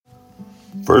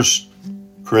1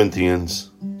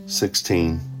 Corinthians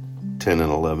 16, 10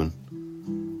 and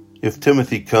 11. If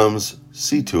Timothy comes,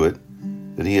 see to it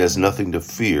that he has nothing to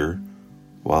fear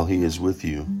while he is with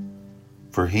you.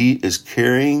 For he is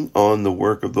carrying on the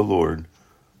work of the Lord,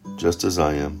 just as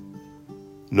I am.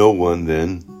 No one,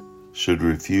 then, should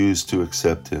refuse to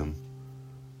accept him.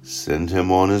 Send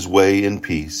him on his way in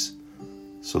peace,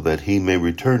 so that he may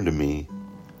return to me.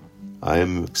 I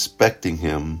am expecting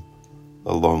him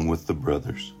along with the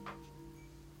brothers.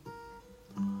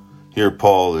 Here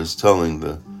Paul is telling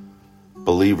the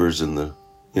believers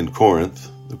in Corinth,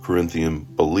 the Corinthian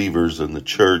believers in the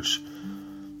church,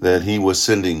 that he was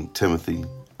sending Timothy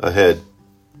ahead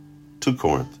to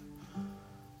Corinth,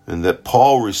 and that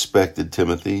Paul respected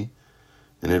Timothy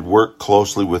and had worked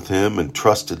closely with him and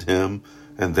trusted him,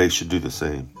 and they should do the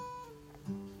same.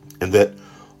 And that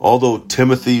although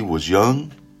Timothy was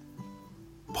young,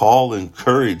 Paul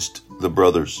encouraged the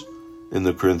brothers in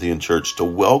the Corinthian church to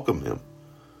welcome him.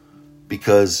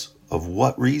 Because of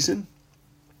what reason?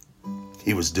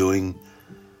 He was doing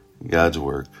God's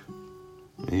work.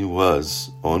 He was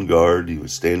on guard. He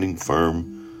was standing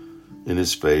firm in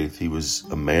his faith. He was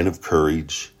a man of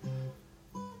courage.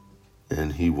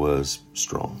 And he was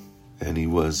strong. And he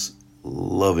was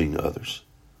loving others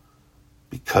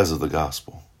because of the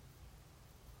gospel.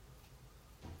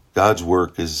 God's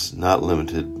work is not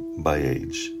limited by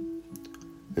age.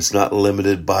 It's not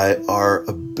limited by our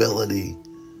ability.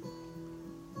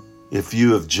 If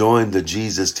you have joined the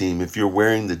Jesus team, if you're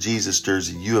wearing the Jesus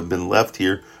jersey, you have been left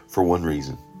here for one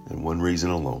reason, and one reason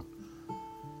alone.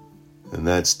 And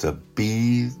that's to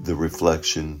be the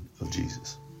reflection of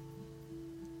Jesus.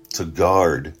 To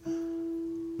guard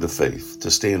the faith, to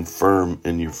stand firm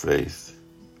in your faith.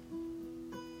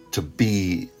 To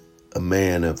be a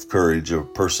man of courage, or a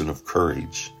person of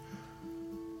courage.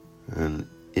 And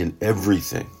in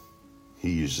everything,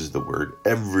 he uses the word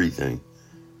everything,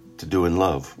 to do in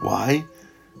love. Why?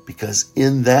 Because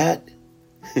in that,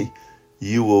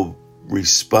 you will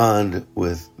respond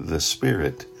with the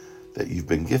Spirit that you've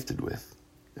been gifted with.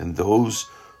 And those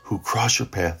who cross your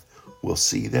path will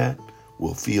see that,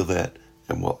 will feel that,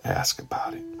 and will ask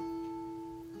about it.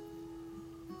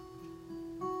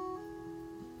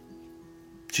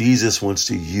 Jesus wants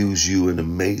to use you in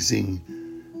amazing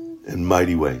and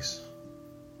mighty ways,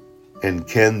 and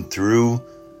can through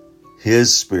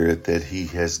his Spirit that he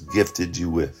has gifted you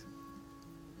with.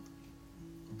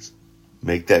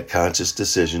 Make that conscious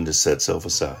decision to set self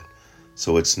aside,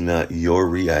 so it's not your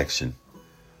reaction,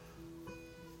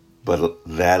 but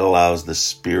that allows the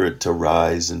Spirit to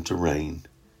rise and to reign,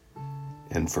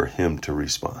 and for him to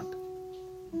respond.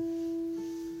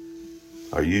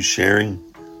 Are you sharing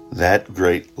that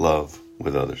great love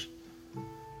with others?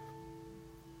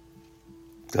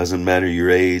 Doesn't matter your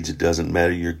age, it doesn't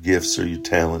matter your gifts or your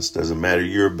talents, doesn't matter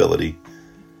your ability.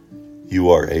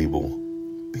 You are able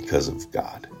because of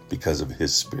God, because of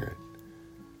his Spirit.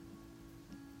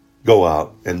 Go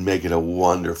out and make it a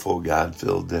wonderful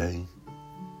God-filled day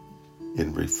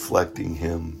in reflecting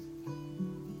him,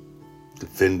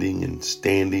 defending and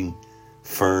standing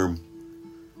firm,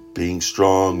 being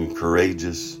strong and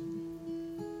courageous,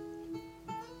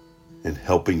 and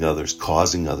helping others,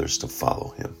 causing others to follow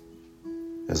him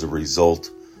as a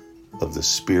result of the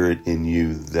Spirit in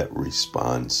you that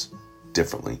responds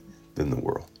differently than the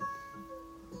world.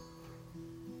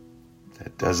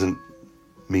 That doesn't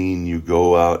mean you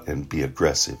go out and be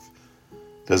aggressive.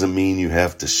 Doesn't mean you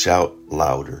have to shout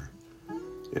louder.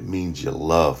 It means you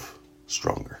love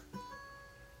stronger.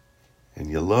 And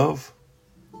you love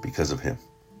because of him.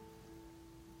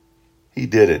 He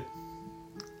did it.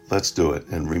 Let's do it.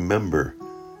 And remember,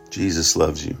 Jesus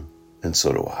loves you, and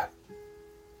so do I.